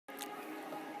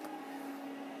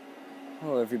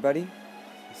Hello everybody,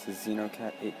 this is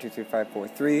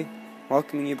Xenocat823543,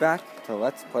 welcoming you back to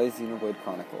Let's Play Xenoblade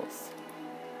Chronicles.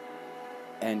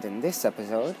 And in this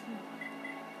episode,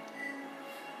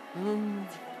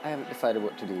 I haven't decided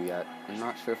what to do yet. I'm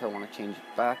not sure if I want to change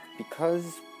it back, because,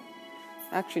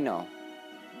 actually no,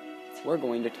 we're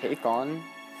going to take on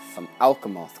some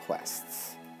Alcamoth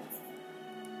quests.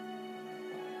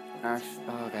 I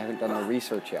haven't done the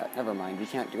research yet. Never mind, we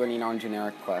can't do any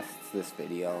non-generic quests this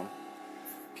video,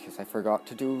 because I forgot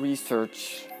to do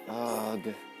research.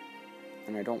 Ugh.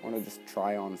 And I don't want to just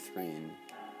try on screen.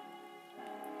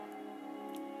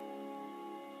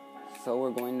 So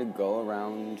we're going to go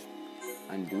around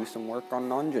and do some work on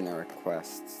non-generic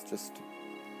quests. Just to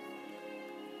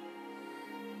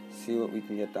see what we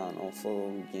can get done.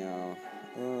 Also, yeah.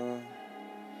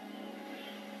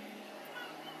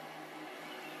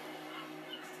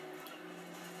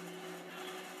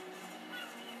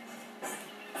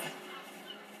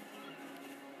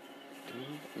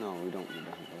 No, we don't need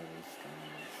to have those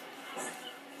things.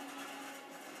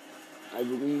 I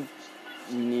believe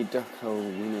we need to go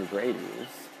win Gradies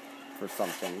for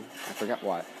something. I forget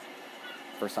what.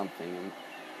 For something.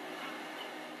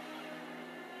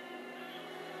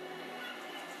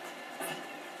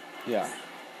 Yeah.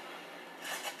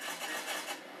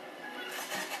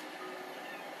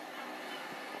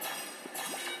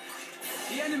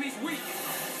 The enemy's weak,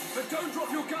 but don't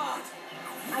drop your guard.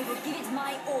 I will give it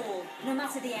my all, no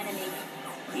matter the enemy.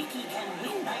 Ricky can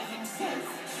win by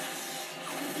himself.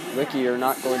 Ricky, you're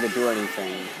not going to do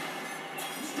anything.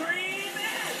 Stream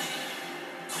it!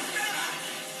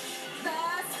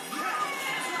 First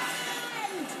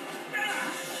hand!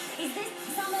 Is this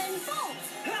summon's fault?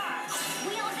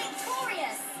 We are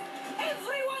victorious!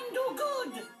 Everyone do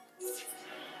good.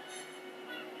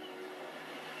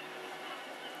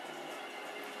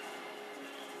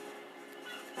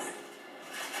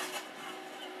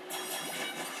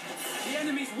 The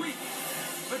enemy's weak,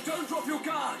 but don't drop your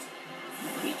guard.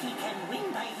 Ricky can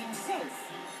win by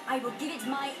himself. I will give it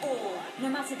my all, no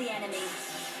matter the enemy.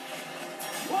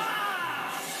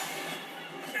 Wah!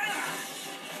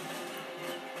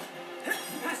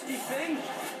 Nasty thing!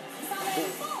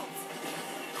 Summon's fault!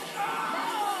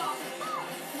 Oh!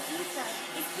 The ether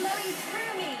is flowing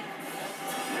through me!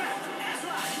 That's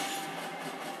right!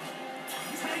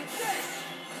 Take this!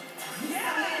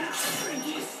 Yeah!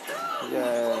 Ricky's strong.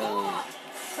 Yay.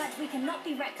 But we cannot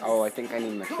be reckless. Oh, I think I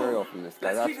need material from this guy.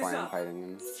 Let's That's keep why this I'm up. fighting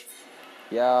him.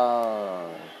 Yeah.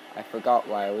 I forgot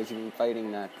why I was even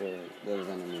fighting those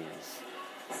enemies.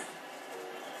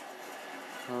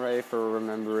 Hooray for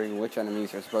remembering which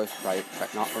enemies you're supposed to fight,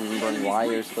 but not remembering why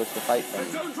you're supposed to fight But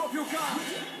them. don't drop your guard!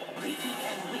 Ricky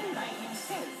can win by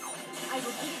himself. I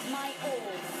will give it my all,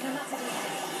 no matter the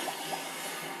enemy.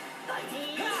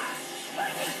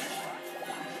 Fighting.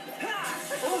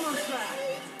 Almost there!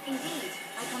 Indeed,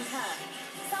 I concur.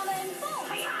 Summon fault!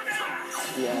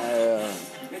 Yeah.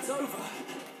 It's over!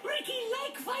 Ricky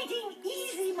like fighting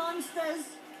easy monsters.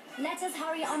 Let us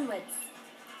hurry onwards.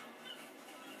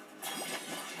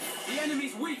 The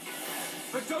enemy's weak,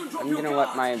 but don't drop I'm your gonna guard!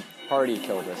 let my party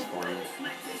kill this one,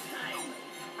 Smack this time.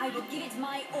 I will give it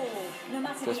my all, no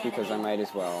matter just the enemy. because I might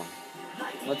as well.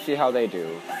 Let's see how they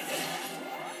do.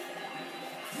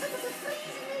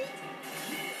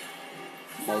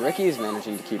 Well, Ricky's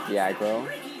managing to keep the aggro.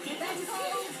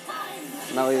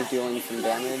 Melly's dealing some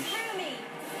damage. Through me.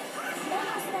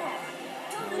 Almost there.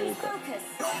 Don't There you lose go. focus.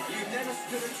 You never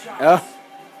stood a chance! Ugh.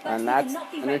 But And we that's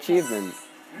cannot be an reckless. achievement.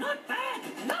 Not bad.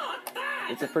 Not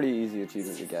bad. It's a pretty easy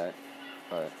achievement to get,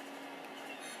 but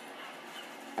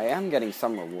I am getting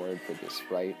some reward for this,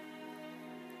 right?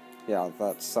 Yeah,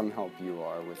 that's some help you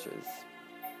are, which is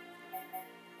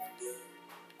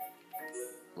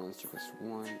Monster Quest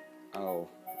 1. Oh,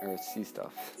 Eryth Sea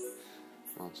stuff.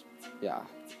 Yeah,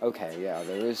 okay, yeah,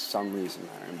 there is some reason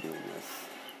that I'm doing this.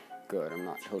 Good, I'm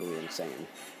not totally insane.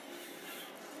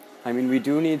 I mean, we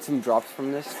do need some drops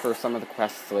from this for some of the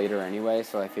quests later anyway,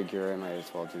 so I figure I might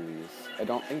as well do these. I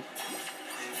don't think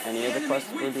any of the quests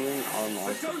we're doing are But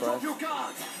monster don't drop your quests.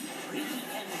 guard! Ricky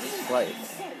can win by Slice.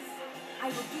 himself. I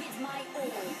will give it my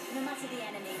all, no matter the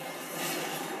enemy.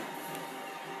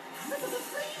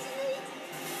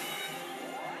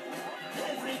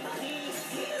 Everybody,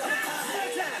 feel the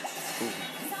Attack!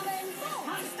 Summon fault!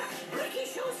 Ricky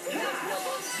shows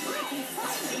serious. Ricky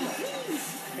fighting please.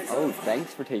 Oh,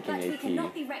 thanks for taking But we AP.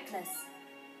 cannot be reckless.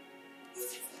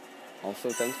 Also,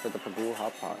 thanks for the Pagul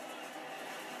Hot Pot.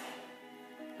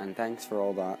 And thanks for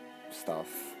all that stuff.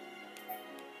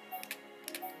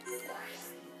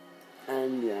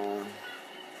 And yeah.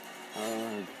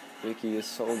 Ricky is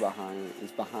so behind.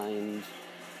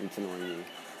 It's annoying me.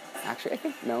 Actually, I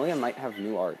think Melia might have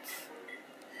new arts.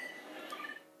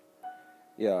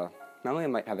 Yeah, Melia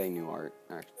might have a new art,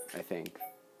 I think.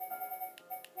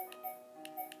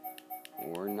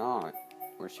 Or not.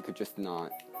 Or she could just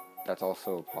not. That's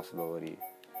also a possibility.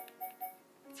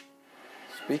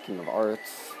 Speaking of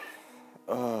arts,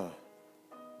 I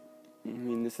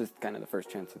mean, this is kind of the first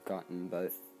chance I've gotten,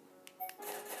 but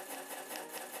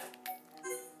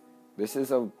this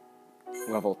is a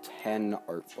level 10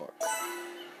 art book,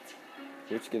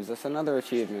 which gives us another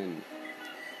achievement.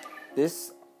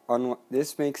 This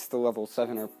makes the level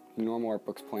 7 normal art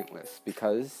books pointless,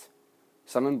 because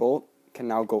Summon Bolt can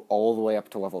now go all the way up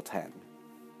to level 10.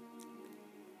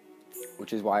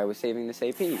 Which is why I was saving this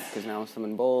AP, because now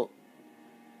Summon Bolt...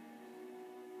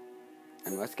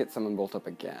 And let's get Summon Bolt up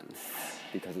again,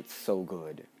 because it's so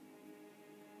good.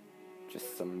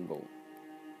 Just Summon Bolt.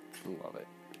 I love it.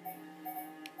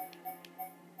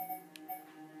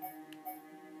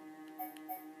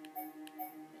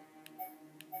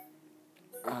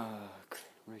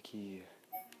 Ricky.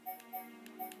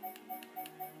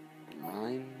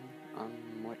 Mine?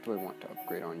 What do I want to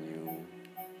upgrade on you?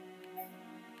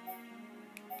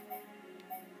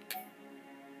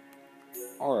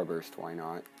 Aura Burst, why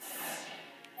not?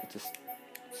 It's just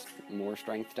more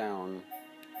strength down.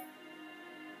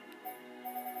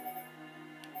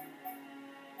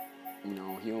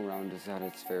 No, Heal Round is at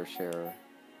its fair share.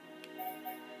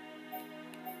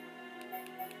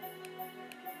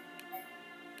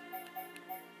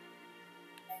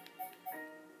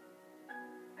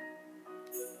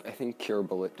 I think Cure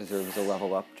Bullet deserves a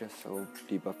level up just so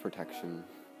debuff protection,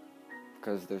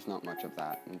 because there's not much of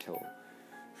that until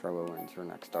Charlo learns her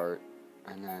next art.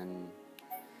 And then,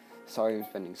 sorry I'm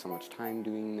spending so much time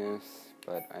doing this,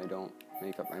 but I don't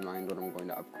make up my mind what I'm going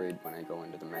to upgrade when I go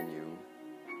into the menu.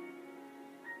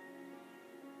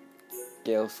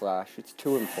 Gale Slash, it's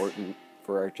too important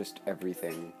for just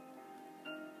everything.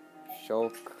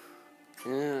 Shulk,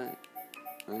 I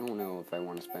don't know if I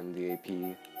want to spend the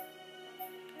AP.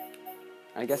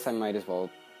 I guess I might as well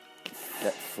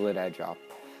get Slit Edge up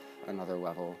another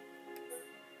level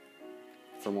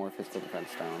for more physical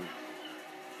defense down.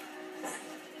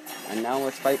 And now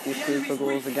let's fight these three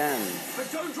Ghouls again.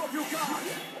 But don't drop your guard!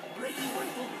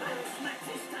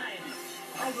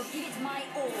 I will give it my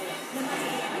all, no matter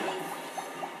the enemy.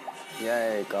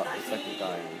 Yay, got the second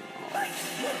guy in.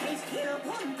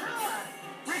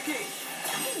 Ricky!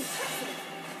 Impressive.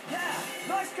 Yeah,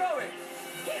 nice going!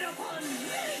 Hit upon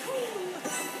very cool.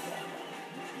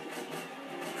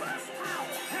 Cross power.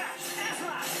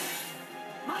 Ezra.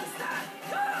 Monster.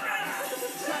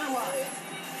 Shadow Eye!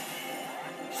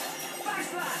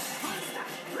 Backslash. Monster.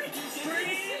 Ricky.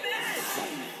 Dream Edge!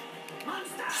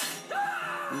 Monster.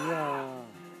 Yeah.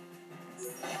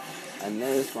 And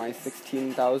there's my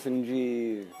 16,000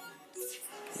 G.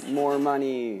 More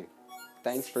money.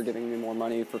 Thanks for giving me more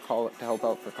money to help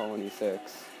out for Colony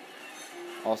 6.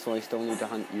 Also, I still need to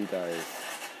hunt you guys.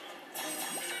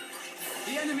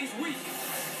 The enemy's weak,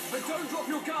 but don't drop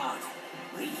your guard!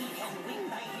 Ricky can win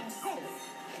by himself.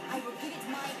 I will give it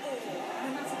my all, no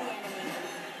matter the enemy.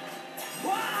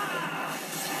 Wah!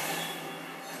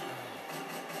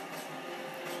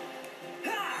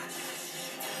 Ha!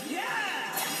 Yeah!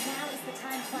 Now is the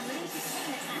time to unleash a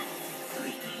chain attack.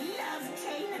 Ricky loves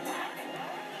chain attack.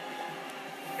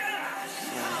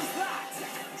 How's that?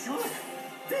 Sure.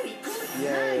 Very good.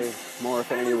 Yay, more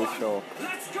affinity with Shulk.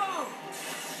 Let's go!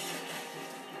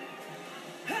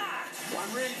 Ha!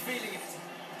 I'm really feeling it.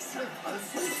 So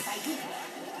also excited.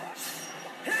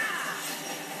 Ha!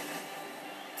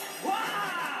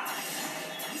 Wah!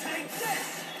 Take this!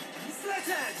 Slit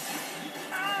Edge!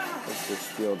 Ah! Let's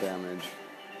just deal damage.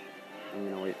 I'm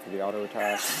gonna wait for the auto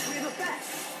attack. We're the best!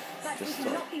 But we Just so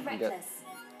cannot be I can reckless.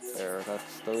 get there.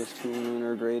 That's those two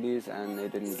lunar Gradies, and they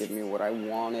didn't give me what I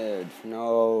wanted.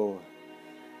 No.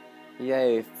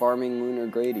 Yay, farming lunar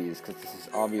Gradies, because this is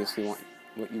obviously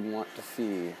what you want to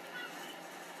see.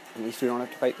 At least we don't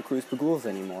have to fight the Cruise Ghouls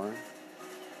anymore.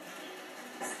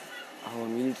 Oh,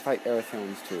 and we need to fight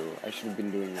Eryth too. I should have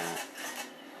been doing that.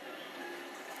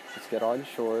 Let's get on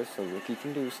shore so Ricky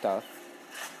can do stuff,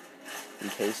 in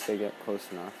case they get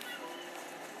close enough.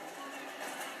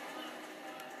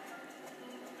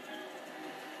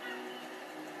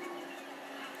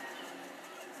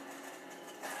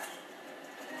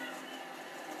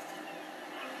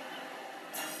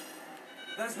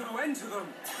 There's no end to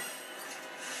them!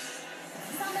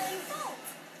 Summon Bolt.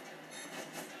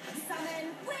 Summon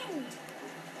Wind.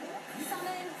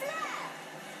 Summon Flare.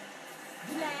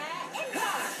 Flare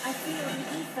Impact. I feel the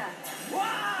ether.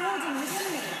 Building within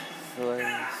me. So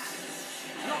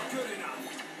Not good enough!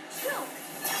 Shulk.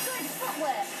 Good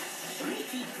footwork.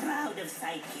 of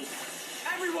sidekick.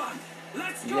 Everyone,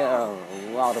 let's go! Yeah,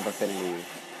 a lot of affinity.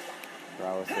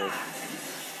 Paralysis.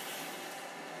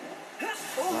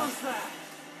 Almost there!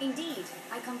 Indeed,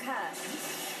 I concur.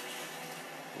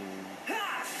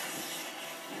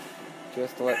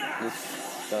 Just let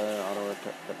this auto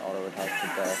attack to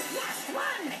death. Last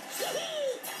one!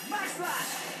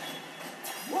 Backslash!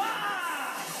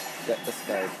 Wah! Get this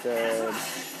guy dead.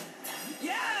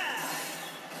 Yeah!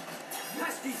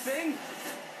 Pesky thing!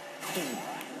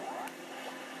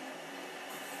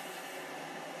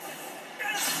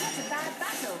 Not a bad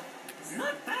battle.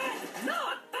 Not bad!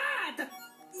 Not bad!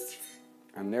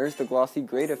 And there's the Glossy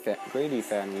Grady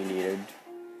Fan we needed.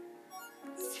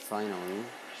 Finally.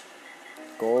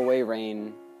 Go away,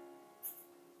 rain.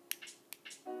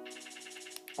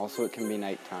 Also, it can be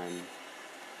nighttime.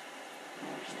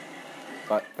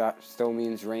 But that still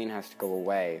means rain has to go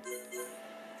away.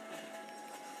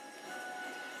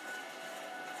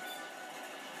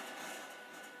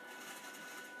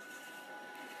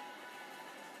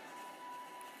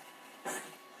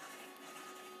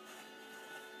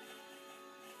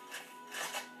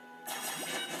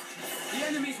 The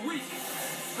enemy's weak,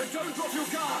 but don't drop your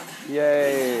guard!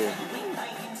 Yay! Win by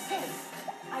himself.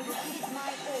 I will give it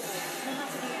my all, no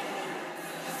matter the enemy.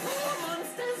 Poor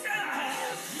monsters!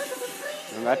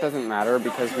 And that doesn't matter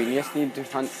because we just need to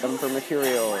hunt them for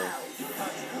materials.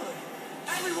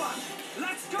 Everyone,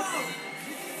 let's go!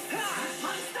 Ha!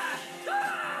 Monster!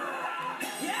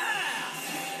 Yeah!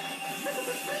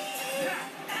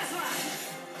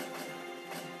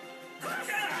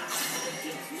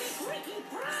 Make Ricky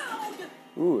proud!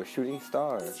 Ooh, a shooting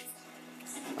star.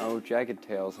 Oh, jagged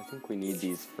tails. I think we need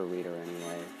these for later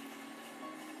anyway.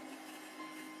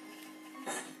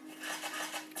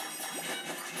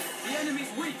 The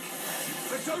enemy's weak,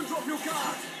 but don't drop your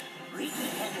guard! Ricky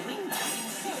can win by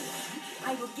himself.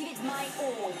 I will give it my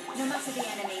all, no matter the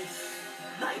enemy.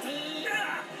 Mighty!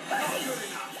 Not good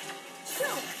enough!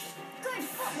 Choke! Good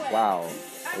footwork! Wow.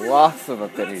 Everyone, Lots of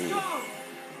let's affinity. go!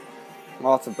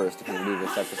 Lots of burst affinity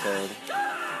this episode.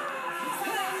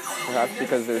 Perhaps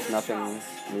because there's nothing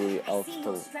really else See to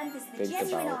your strength is the think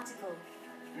genuine about. article.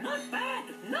 Not bad!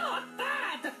 Not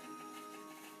bad!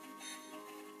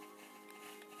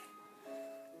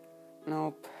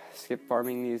 Nope. Skip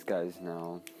farming these guys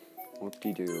now.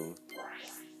 Whoop-de-doo.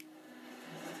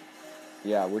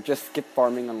 Yeah, we're just skip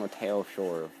farming on Latael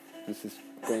Shore. This is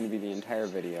going to be the entire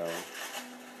video.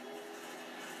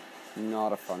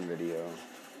 Not a fun video.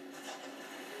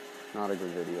 Not a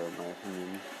good video, in my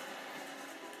opinion.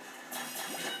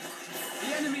 The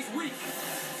enemy's weak,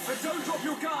 but don't drop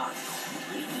your guard!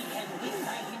 Ricky can win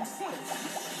by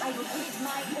himself. I will give it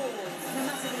my all, no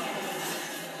matter the enemy.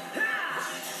 Ha!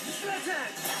 Split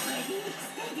it! Ready,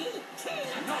 steady, kill!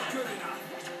 Not good enough!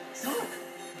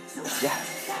 Yes!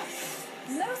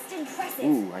 Most impressive.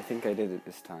 Ooh, I think I did it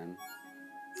this time.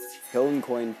 Hill and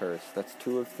coin purse. That's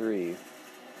 2 of 3.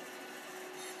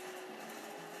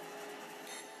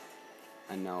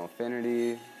 And now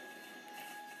affinity.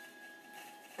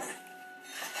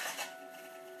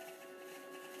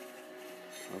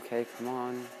 Okay, come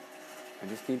on. I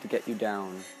just need to get you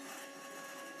down.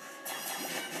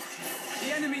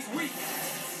 The enemy's weak,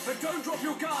 but don't drop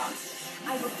your guard!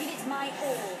 I will give it my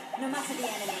all, no matter the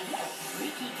enemy.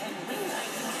 Ricky can win by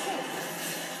himself.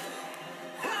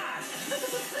 Ha!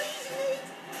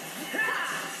 Ha!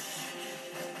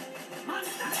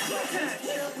 Monster! Split it!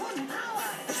 Hero upon power!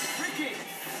 Ricky!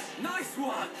 Nice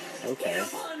one! Okay. Hero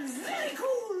upon very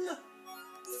cool!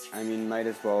 I mean, might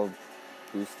as well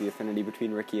boost the affinity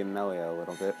between Ricky and Melia a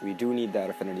little bit. We do need that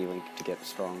affinity link to get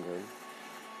stronger.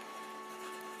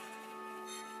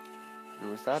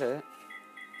 And was that it?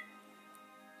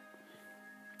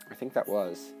 I think that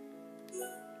was.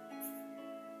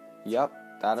 Yep,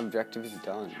 that objective is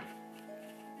done.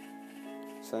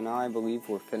 So now I believe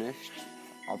we're finished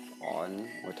up on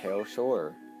Latael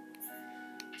Shore.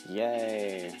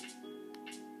 Yay!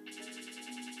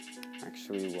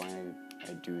 Actually, why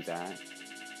I do that?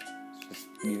 Let's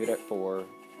just leave it at 4.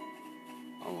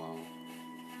 Oh well.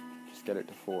 Just get it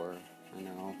to 4. I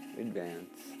know.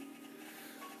 Advance.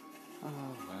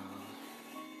 Oh well.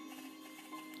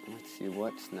 Let's see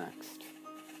what's next.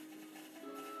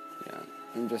 Yeah,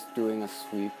 I'm just doing a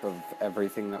sweep of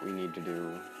everything that we need to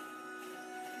do.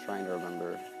 Trying to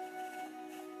remember.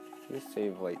 Just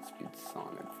save Lightspeed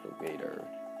Sonic for later.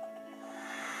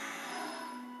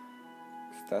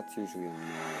 'Cause that's usually annoying.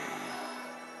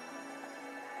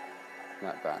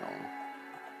 That battle.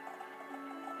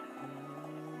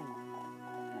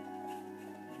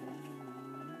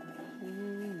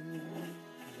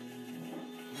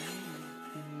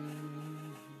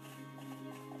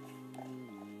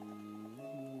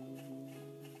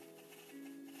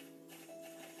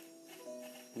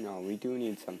 No, we do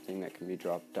need something that can be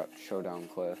dropped up Showdown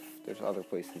Cliff. There's other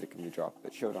places it can be dropped,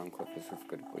 but Showdown Cliff is as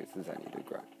good a place as any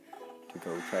to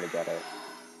go try to get it.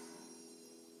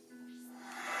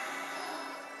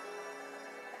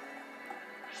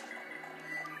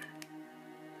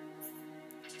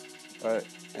 But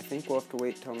I think we'll have to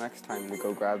wait till next time to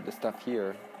go grab the stuff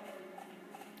here.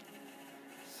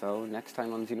 So next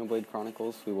time on Xenoblade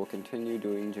Chronicles, we will continue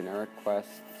doing generic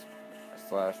quests,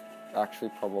 /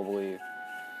 actually probably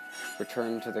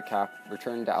return to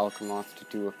Alcamoth to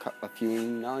do a few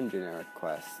non-generic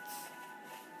quests.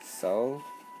 So,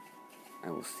 I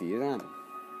will see you then.